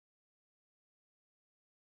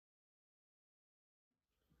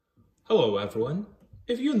Hello everyone.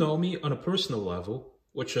 If you know me on a personal level,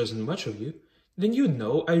 which isn't much of you, then you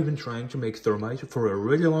know I've been trying to make thermite for a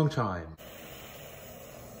really long time.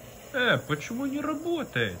 Почему не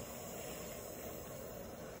работает?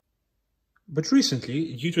 But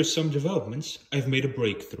recently, due to some developments, I've made a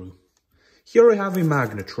breakthrough. Here I have a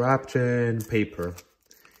magnet wrapped in paper.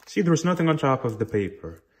 See, there's nothing on top of the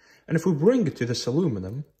paper. And if we bring it to this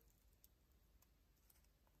aluminum,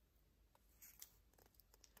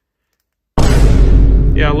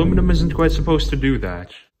 yeah, aluminum isn't quite supposed to do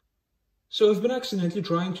that. So I've been accidentally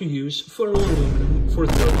trying to use ferroaluminum for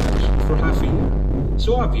thermite for half a year.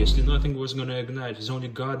 So obviously nothing was gonna ignite, as only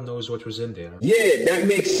God knows what was in there. Yeah, that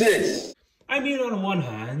makes sense. I mean, on one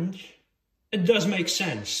hand, it does make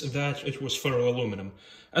sense that it was ferroaluminum,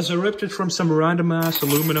 as I ripped it from some random-ass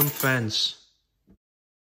aluminum fence.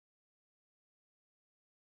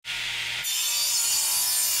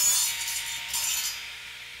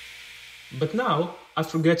 But now,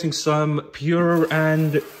 after getting some pure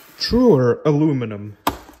and truer aluminum,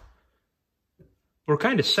 we're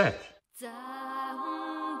kinda set.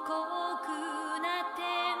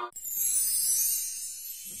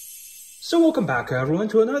 So welcome back everyone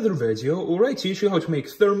to another video where I teach you how to make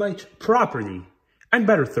thermite properly, and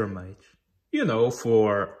better thermite. You know,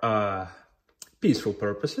 for, peaceful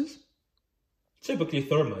purposes. Typically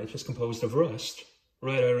thermite is composed of rust,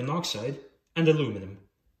 red iron oxide, and aluminum.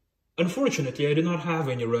 Unfortunately, I do not have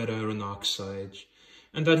any red iron oxide,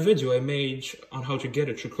 and that video I made on how to get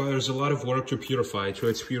it requires a lot of work to purify it to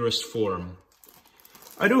its purest form.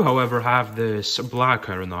 I do, however, have this black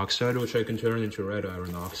iron oxide, which I can turn into red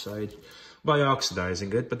iron oxide by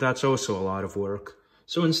oxidizing it, but that's also a lot of work.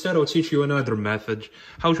 So instead, I'll teach you another method,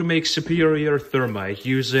 how to make superior thermite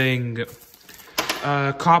using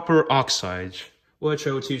copper oxide, which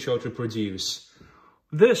I will teach you how to produce.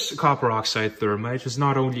 This copper oxide thermite is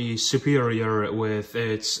not only superior with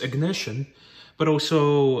its ignition, but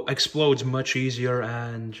also explodes much easier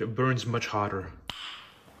and burns much hotter.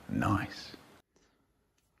 Nice.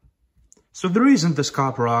 So the reason this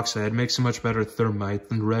copper oxide makes a much better thermite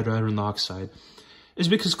than red iron oxide is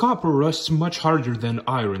because copper rusts much harder than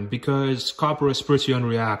iron, because copper is pretty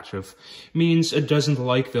unreactive, means it doesn't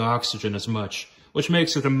like the oxygen as much, which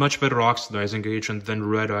makes it a much better oxidizing agent than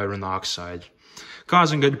red iron oxide,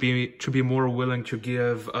 causing it to be more willing to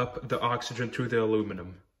give up the oxygen to the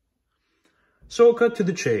aluminum. So I'll cut to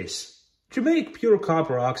the chase. To make pure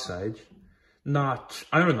copper oxide, not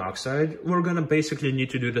iron oxide, we're gonna basically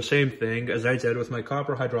need to do the same thing as I did with my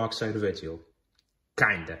copper hydroxide video.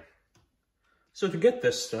 Kinda. So to get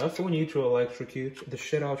this stuff, we need to electrocute the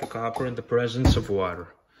shit out of copper in the presence of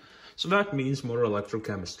water. So that means more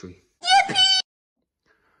electrochemistry.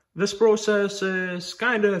 This process is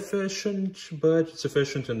kinda efficient, but it's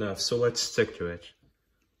efficient enough, so let's stick to it.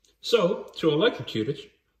 So, to electrocute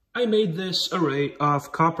it, I made this array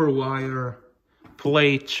of copper wire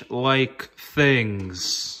plate-like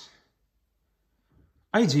things.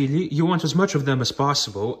 Ideally, you want as much of them as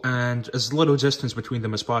possible, and as little distance between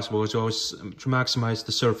them as possible, as well as to maximize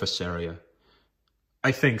the surface area.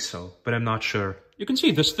 I think so, but I'm not sure. You can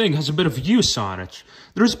see this thing has a bit of use on it.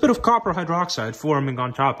 There's a bit of copper hydroxide forming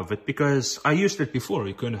on top of it, because I used it before.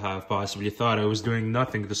 You couldn't have possibly thought I was doing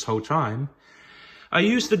nothing this whole time. I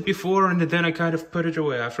used it before, and then I kind of put it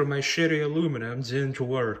away after my shitty aluminum didn't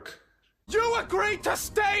work. You agreed to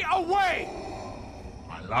stay away!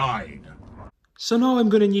 I lied. So now I'm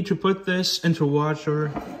gonna need to put this into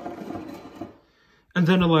water and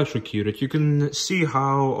then electrocute it. You can see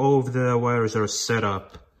how all of the wires are set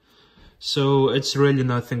up. So it's really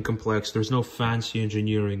nothing complex. There's no fancy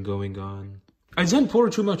engineering going on. I didn't pour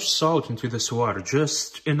too much salt into this water,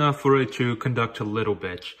 just enough for it to conduct a little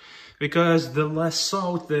bit. Because the less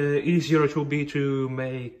salt, the easier it will be to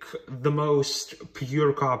make the most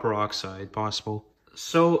pure copper oxide possible.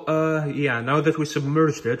 So, yeah, now that we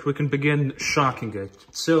submerged it, we can begin shocking it.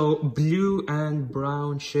 So, blue and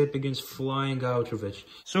brown shit begins flying out of it.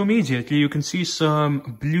 So immediately you can see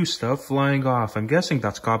some blue stuff flying off. I'm guessing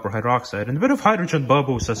that's copper hydroxide, and a bit of hydrogen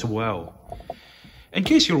bubbles as well. In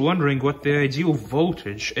case you're wondering what the ideal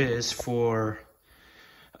voltage is for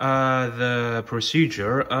the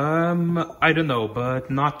procedure, I don't know, but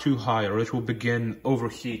not too high or it will begin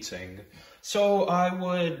overheating. So I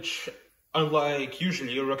would, unlike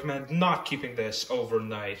usually, recommend not keeping this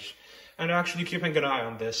overnight and actually keeping an eye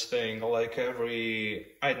on this thing like every,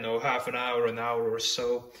 I don't know, half an hour or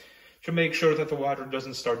so to make sure that the water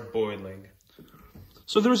doesn't start boiling.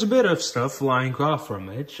 So there's a bit of stuff flying off from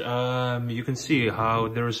it. You can see how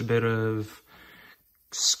there's a bit of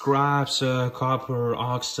scraps, copper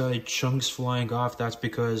oxide, chunks flying off. That's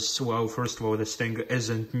because, well, first of all, this thing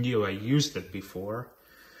isn't new. I used it before,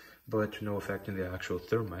 but no effect in the actual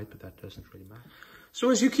thermite, but that doesn't really matter. So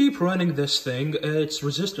as you keep running this thing, its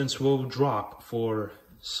resistance will drop for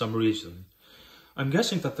some reason. I'm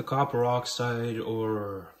guessing that the copper oxide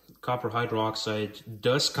or copper hydroxide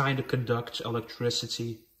does kind of conduct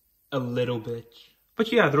electricity a little bit.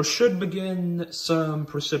 But yeah, there should begin some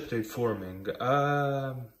precipitate forming.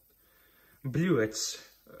 Blue, it's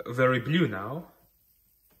very blue now.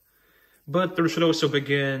 But there should also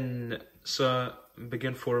begin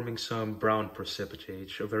forming some brown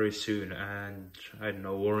precipitate very soon, and I don't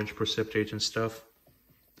know, orange precipitate and stuff.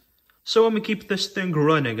 So I'm gonna keep this thing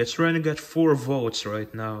running. It's running at 4 volts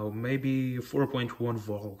right now, maybe 4.1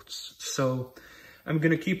 volts. So I'm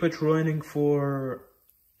gonna keep it running for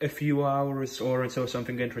a few hours or until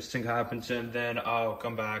something interesting happens, and then I'll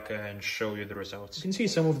come back and show you the results. You can see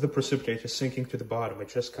some of the precipitate is sinking to the bottom. I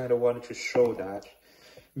just kind of wanted to show that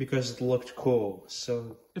because it looked cool.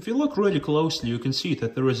 So if you look really closely, you can see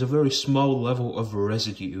that there is a very small level of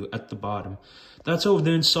residue at the bottom. That's all the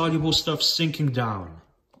insoluble stuff sinking down.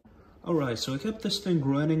 Alright, so I kept this thing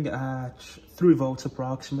running at 3 volts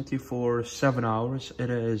approximately for 7 hours. It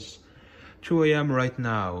is 2 AM right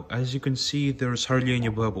now. As you can see, there's hardly any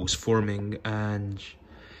bubbles forming, and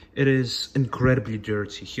it is incredibly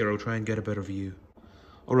dirty. Here, I'll try and get a better view.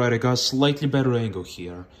 Alright, I got a slightly better angle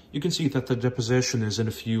here. You can see that the deposition is in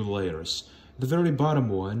a few layers. The very bottom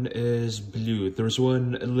one is blue. There's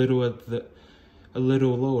one a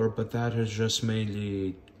little lower, but that is just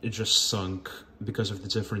mainly, it just sunk because of the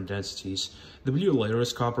different densities. The blue layer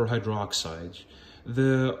is copper hydroxide.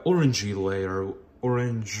 The orangey layer,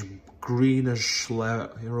 orange-greenish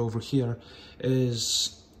layer over here,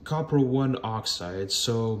 is copper 1 oxide,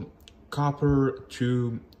 so copper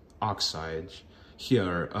 2 oxide.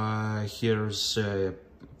 Here's a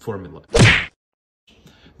formula.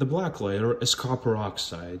 The black layer is copper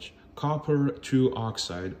oxide, copper 2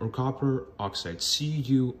 oxide, or copper oxide,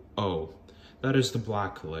 CuO. That is the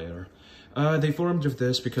black layer. They formed of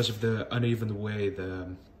this because of the uneven way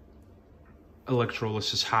the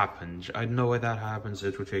electrolysis happened. I know why that happens.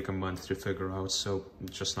 It would take a month to figure out, so I'm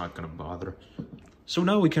just not gonna bother. So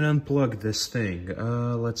now we can unplug this thing.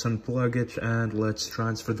 Let's unplug it and let's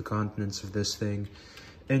transfer the contents of this thing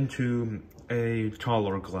into a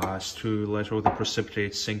taller glass to let all the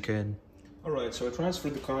precipitate sink in. Alright, so I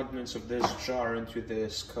transferred the contents of this jar into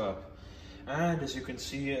this cup. And as you can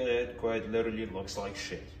see, it quite literally looks like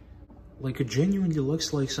shit. Like, it genuinely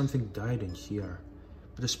looks like something died in here.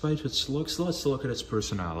 But despite its looks, let's look at its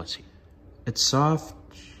personality. It's soft,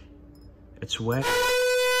 it's wet,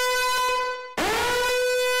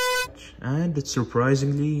 and it's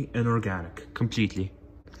surprisingly inorganic, completely.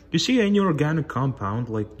 You see, any organic compound,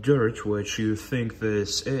 like dirt, which you think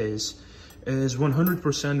this is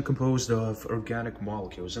 100% composed of organic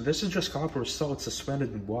molecules. And this is just copper salt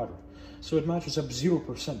suspended in water. So it matches up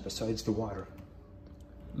 0% besides the water.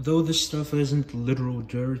 Though this stuff isn't literal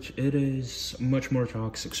dirt, it is much more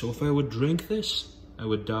toxic. So if I would drink this, I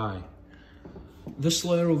would die. This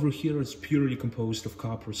layer over here is purely composed of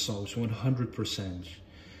copper salts, 100%.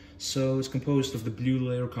 So it's composed of the blue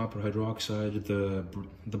layer, copper hydroxide,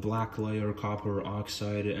 the black layer, copper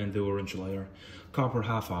oxide, and the orange layer, copper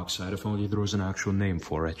half oxide, if only there was an actual name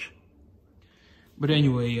for it. But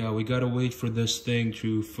anyway, yeah, we gotta wait for this thing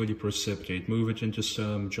to fully precipitate. Move it into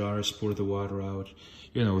some jars, pour the water out.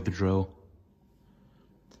 You know the drill.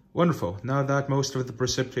 Wonderful. Now that most of the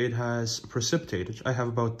precipitate has precipitated, I have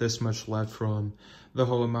about this much left from the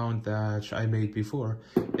whole amount that I made before.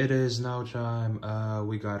 It is now time,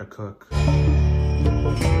 we gotta cook.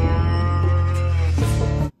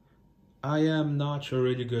 I am not a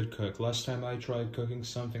really good cook. Last time I tried cooking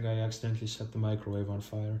something, I accidentally set the microwave on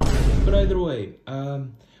fire. But either way,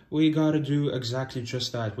 we gotta do exactly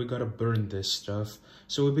just that. We gotta burn this stuff.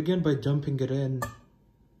 So we begin by dumping it in.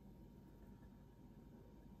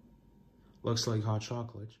 Looks like hot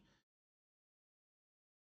chocolate.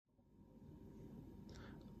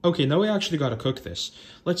 Okay, now we actually gotta cook this.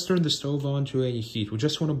 Let's turn the stove on to any heat. We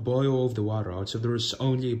just want to boil all of the water out so there is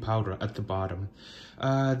only powder at the bottom.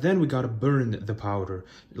 Then we gotta burn the powder,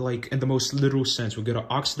 like in the most literal sense. We gotta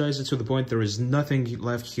oxidize it to the point there is nothing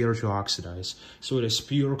left here to oxidize. So it is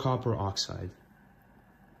pure copper oxide.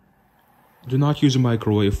 Do not use a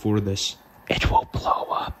microwave for this. It will blow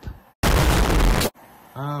up.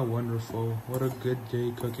 Ah, wonderful. What a good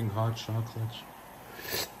day cooking hot chocolate.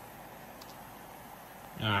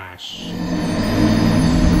 Ah, shit.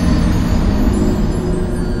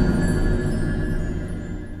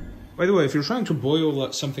 By the way, if you're trying to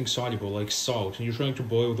boil something soluble like salt and you're trying to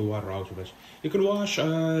boil the water out of it, you can wash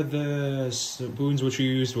the spoons which you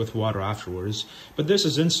used with water afterwards, but this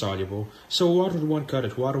is insoluble, so water won't cut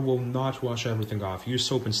it. Water will not wash everything off. Use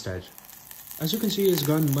soap instead. As you can see, it's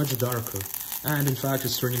gotten much darker, and in fact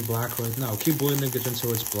it's turning black right now. Keep boiling it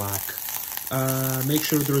until it's black. Make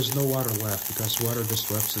sure there is no water left, because water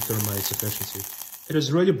disrupts the thermite's efficiency. It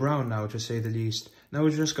is really brown now, to say the least. Now we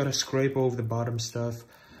just gotta scrape over the bottom stuff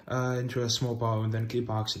into a small bowl and then keep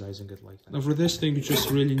oxidizing it like that. Now for this thing, you just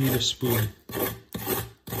really need a spoon.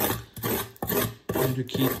 And you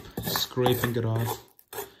keep scraping it off,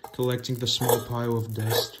 collecting the small pile of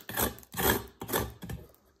dust.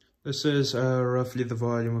 This is roughly the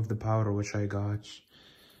volume of the powder which I got.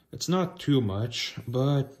 It's not too much,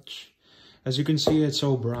 but as you can see, it's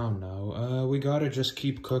all brown now. We gotta just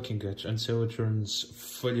keep cooking it until it turns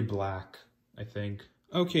fully black, I think.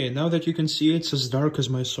 Okay, now that you can see it's as dark as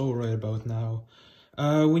my soul right about now,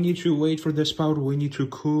 we need to wait for this powder. We need to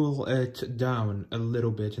cool it down a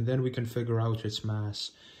little bit, and then we can figure out its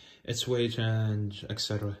mass, its weight, and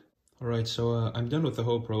etc. Alright, so I'm done with the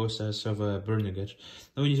whole process of burning it.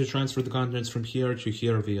 Now we need to transfer the contents from here to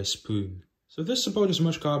here via spoon. So this is about as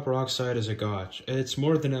much copper oxide as I got. It's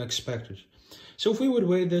more than I expected. So if we would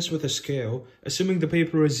weigh this with a scale, assuming the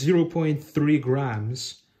paper is 0.3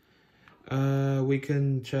 grams, we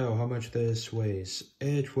can tell how much this weighs.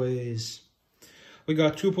 It weighs... We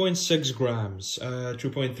got 2.6 grams,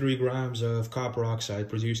 2.3 grams of copper oxide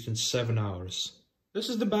produced in 7 hours. This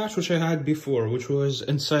is the batch which I had before, which was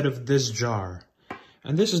inside of this jar.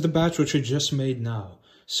 And this is the batch which I just made now.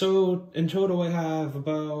 So in total I have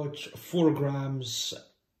about 4 grams,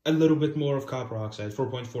 a little bit more of copper oxide,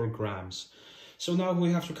 4.4 grams. So now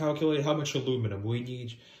we have to calculate how much aluminum we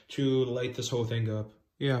need to light this whole thing up.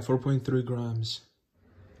 Yeah, 4.3 grams.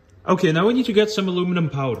 Okay, now we need to get some aluminum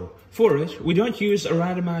powder. For it, we don't use a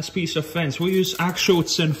random ass piece of fence, we use actual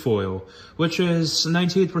tinfoil, which is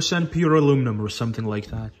 98% pure aluminum or something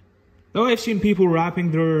like that. Now I've seen people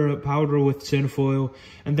wrapping their powder with tinfoil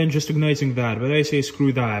and then just igniting that, but I say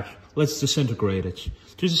screw that, let's disintegrate it.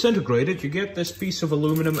 To disintegrate it, you get this piece of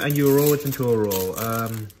aluminum and you roll it into a roll.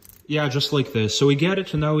 Yeah, just like this. So we get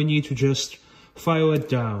it, and now we need to just file it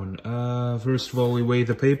down. First of all, we weigh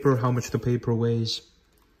the paper, how much the paper weighs.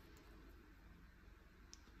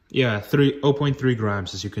 Yeah, 0.3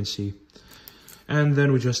 grams, as you can see. And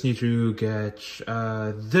then we just need to get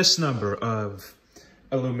this number of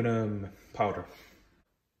aluminum powder.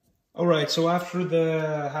 Alright, so after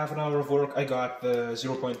the half an hour of work, I got the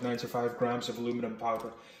 0.95 grams of aluminum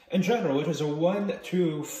powder. In general, it is a 1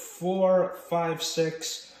 to 4, 5,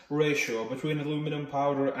 6 ratio between aluminum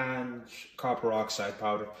powder and copper oxide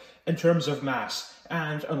powder in terms of mass.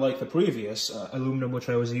 And unlike the previous aluminum which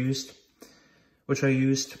I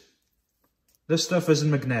used, this stuff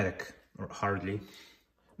isn't magnetic, or hardly.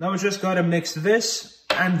 Now we just gotta mix this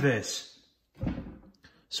and this.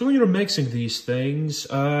 So when you're mixing these things,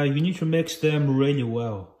 you need to mix them really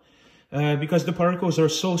well. Because the particles are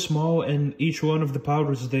so small and each one of the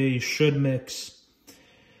powders, they should mix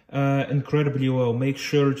incredibly well. Make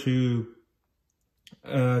sure to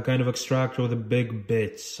kind of extract all the big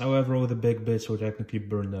bits. However, all the big bits will technically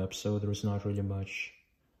burn up, so there's not really much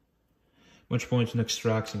point in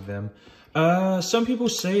extracting them. Some people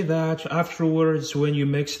say that afterwards, when you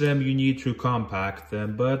mix them, you need to compact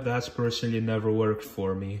them, but that's personally never worked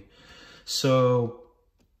for me. So,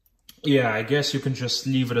 yeah, I guess you can just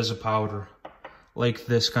leave it as a powder, like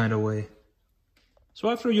this kind of way. So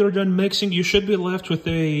after you're done mixing, you should be left with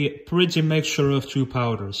a pretty mixture of two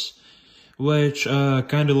powders, which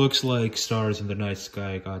kind of looks like stars in the night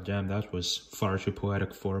sky. God damn, that was far too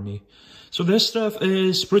poetic for me. So this stuff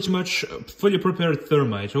is pretty much fully prepared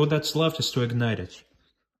thermite. All that's left is to ignite it.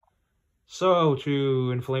 So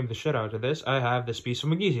to inflame the shit out of this, I have this piece of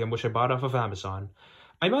magnesium, which I bought off of Amazon.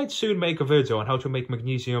 I might soon make a video on how to make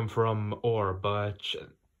magnesium from ore, but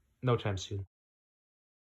no time soon.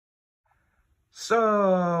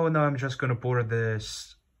 So now I'm just gonna pour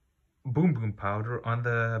this boom boom powder on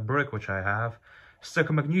the brick which I have, stick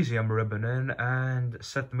a magnesium ribbon in, and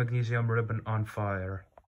set the magnesium ribbon on fire.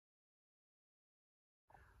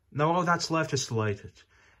 Now all that's left is to light it.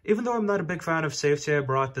 Even though I'm not a big fan of safety, I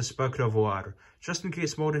brought this bucket of water, just in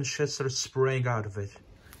case molten shit starts spraying out of it.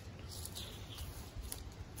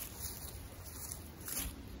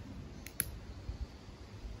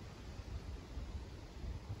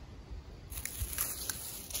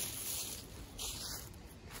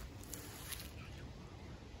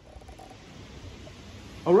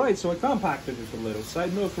 Alright, so I compacted it a little.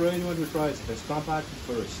 Side note for anyone who tries this, compact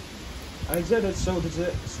it first. I did it so the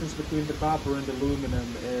distance between the copper and the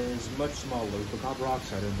aluminum is much smaller, the copper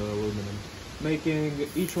oxide and the aluminum, making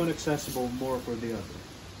each one accessible more for the other.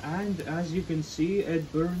 And as you can see, it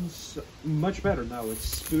burns much better now. It's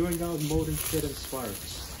spewing out molten shit and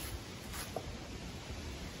sparks.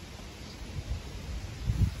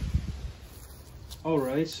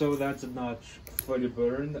 Alright, so that did not fully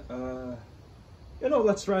burn. You know,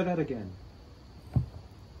 let's try that again.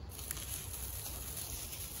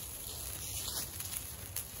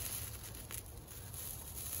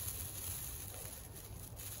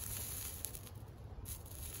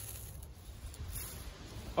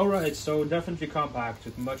 Alright, so definitely compact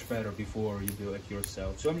it much better before you do it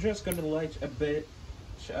yourself. So I'm just gonna light a bit,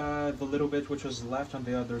 the little bit which was left on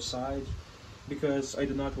the other side, because I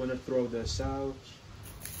do not want to throw this out.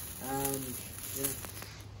 And yeah.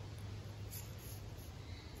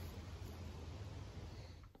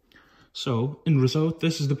 So, in result,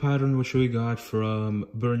 this is the pattern which we got from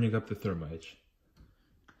burning up the thermite.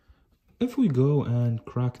 If we go and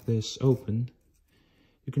crack this open,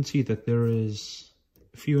 you can see that there is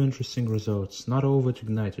a few interesting results. Not all of it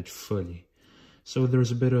ignited fully, so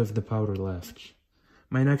there's a bit of the powder left.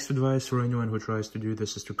 My next advice for anyone who tries to do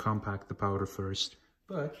this is to compact the powder first.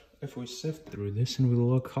 But if we sift through this and we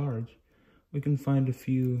look hard, we can find a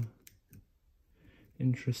few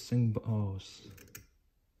interesting balls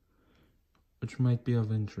which might be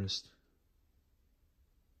of interest.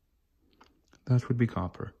 That would be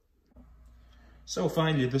copper. So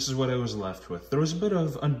finally, this is what I was left with. There was a bit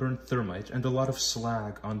of unburnt thermite and a lot of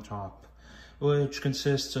slag on top, which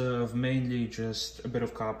consists of mainly just a bit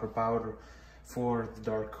of copper powder for the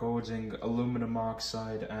dark coating, aluminum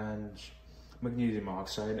oxide and magnesium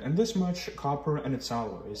oxide, and this much copper and its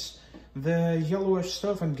alloys. The yellowish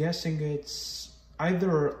stuff, I'm guessing it's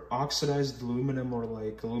either oxidized aluminum or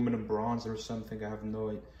like aluminum bronze or something. I have no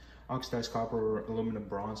idea. Oxidized copper or aluminum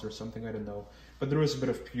bronze or something, I don't know. But there is a bit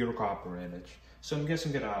of pure copper in it. So I'm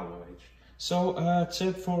guessing it alloyed. So that's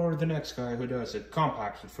it for the next guy who does it.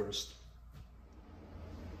 Compact it first.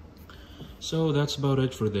 So that's about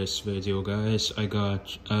it for this video, guys. I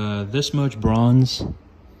got this much bronze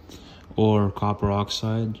or copper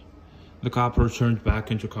oxide. The copper turned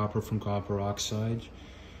back into copper from copper oxide.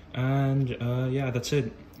 And yeah, that's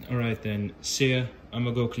it. Alright then, see ya. I'm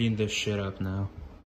gonna go clean this shit up now.